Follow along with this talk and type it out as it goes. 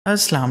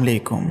Assalamu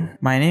alaikum.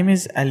 My name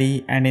is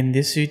Ali and in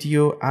this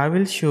video I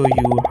will show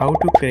you how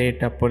to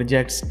create a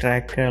projects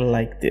tracker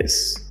like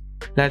this.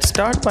 Let's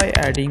start by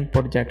adding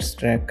projects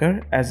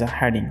tracker as a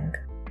heading.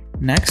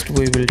 Next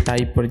we will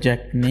type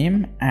project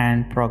name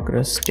and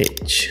progress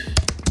stage.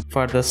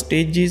 For the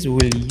stages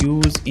we'll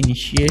use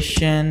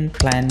initiation,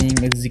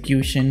 planning,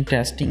 execution,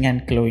 testing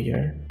and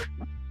closure.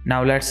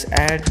 Now let's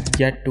add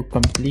yet to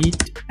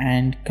complete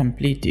and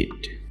complete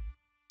it.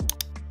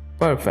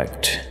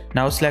 Perfect.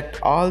 Now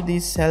select all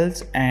these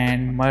cells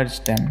and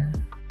merge them.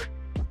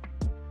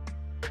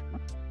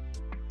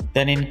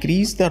 Then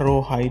increase the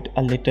row height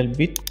a little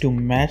bit to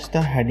match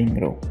the heading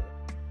row.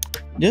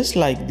 Just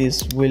like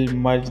this, we'll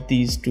merge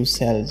these two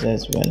cells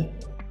as well.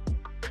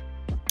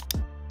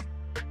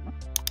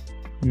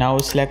 Now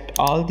select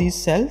all these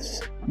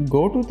cells,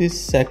 go to this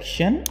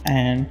section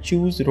and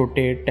choose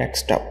rotate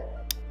text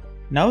up.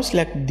 Now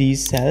select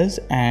these cells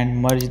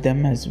and merge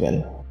them as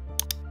well.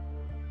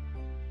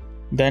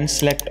 Then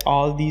select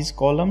all these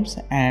columns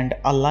and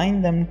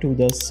align them to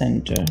the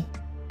center.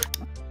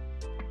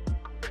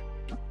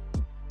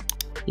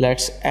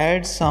 Let's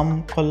add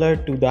some color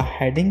to the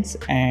headings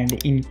and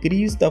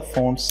increase the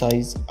font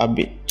size a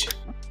bit.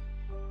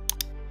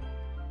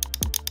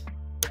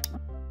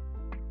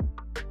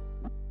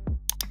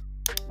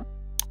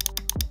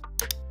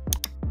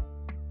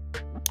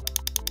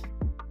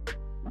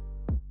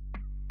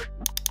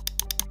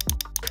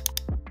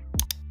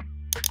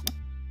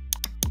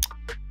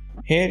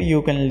 Here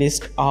you can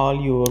list all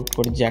your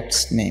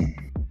project's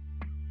name.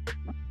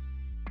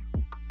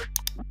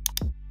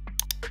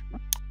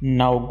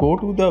 Now go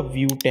to the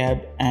View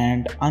tab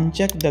and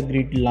uncheck the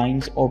Grid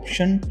Lines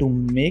option to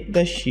make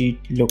the sheet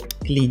look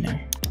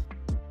cleaner.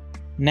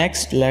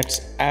 Next,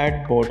 let's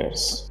add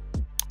borders.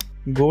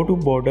 Go to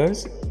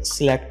Borders,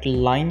 select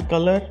Line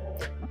Color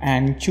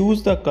and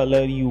choose the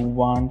color you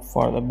want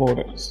for the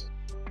borders.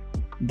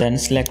 Then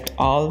select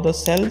all the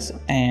cells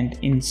and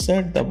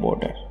insert the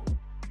border.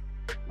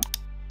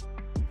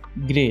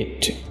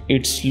 Great,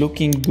 it's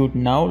looking good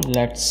now.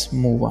 Let's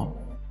move on.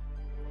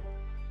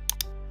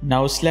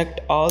 Now select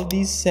all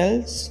these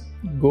cells,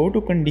 go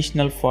to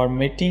conditional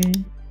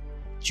formatting,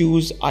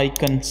 choose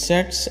icon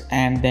sets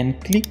and then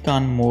click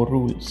on more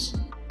rules.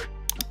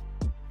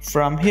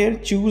 From here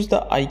choose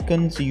the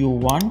icons you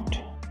want,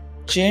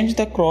 change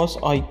the cross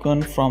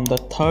icon from the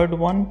third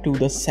one to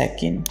the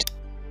second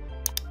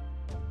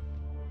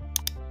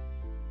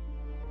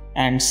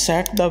and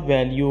set the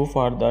value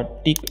for the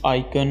tick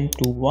icon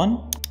to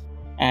 1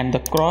 and the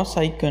cross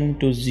icon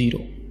to 0.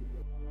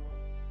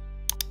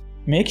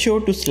 Make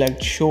sure to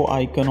select show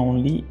icon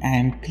only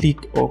and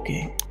click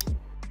OK.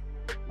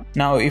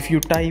 Now if you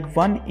type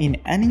 1 in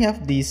any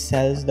of these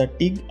cells, the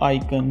tick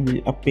icon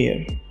will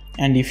appear,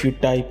 and if you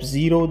type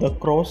 0, the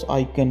cross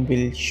icon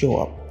will show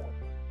up.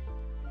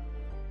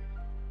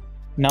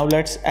 Now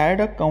let's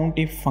add a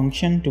COUNTIF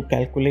function to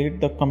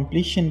calculate the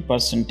completion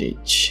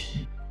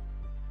percentage.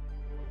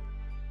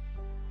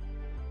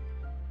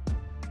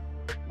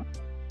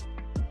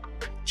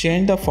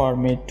 Change the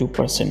format to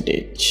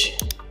percentage.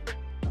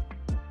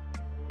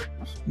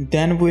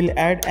 Then we'll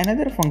add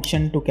another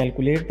function to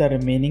calculate the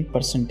remaining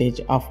percentage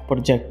of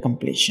project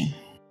completion.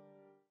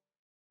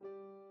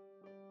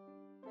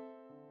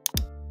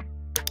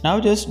 Now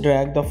just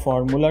drag the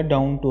formula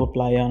down to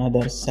apply on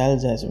other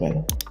cells as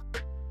well.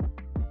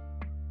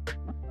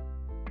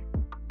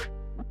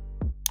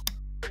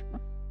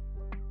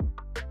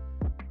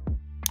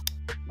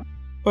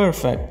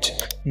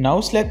 Perfect.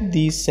 Now select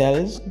these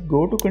cells,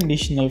 go to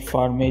conditional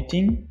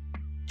formatting,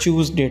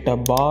 choose data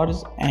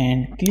bars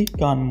and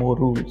click on more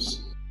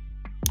rules.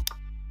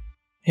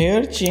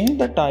 Here change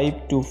the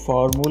type to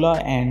formula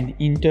and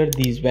enter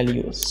these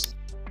values.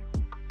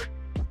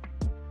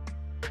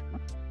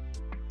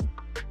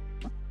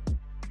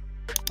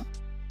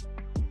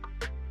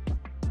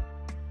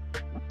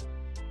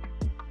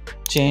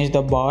 Change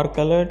the bar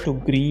color to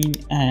green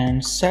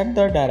and set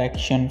the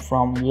direction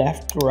from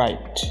left to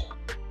right.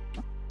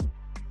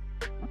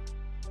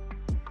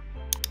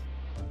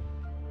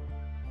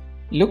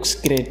 Looks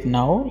great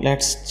now.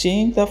 Let's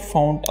change the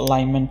font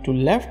alignment to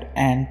left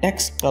and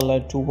text color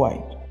to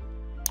white.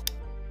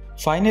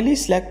 Finally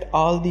select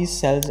all these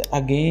cells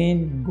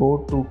again, go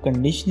to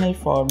conditional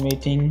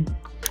formatting,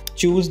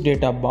 choose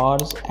data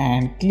bars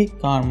and click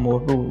on more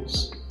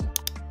rules.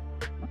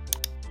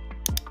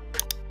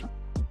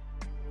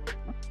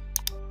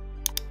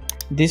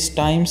 This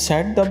time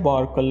set the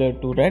bar color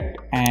to red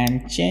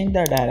and change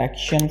the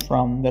direction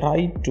from the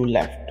right to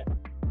left.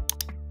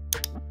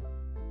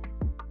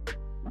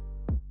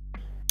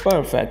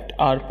 Perfect,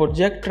 our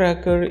project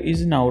tracker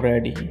is now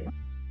ready.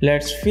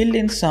 Let's fill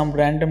in some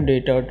random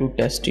data to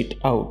test it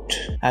out.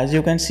 As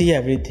you can see,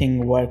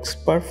 everything works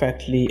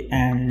perfectly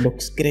and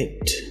looks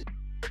great.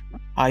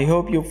 I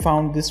hope you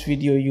found this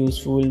video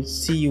useful.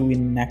 See you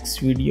in next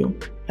video.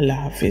 Allah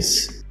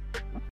Hafiz.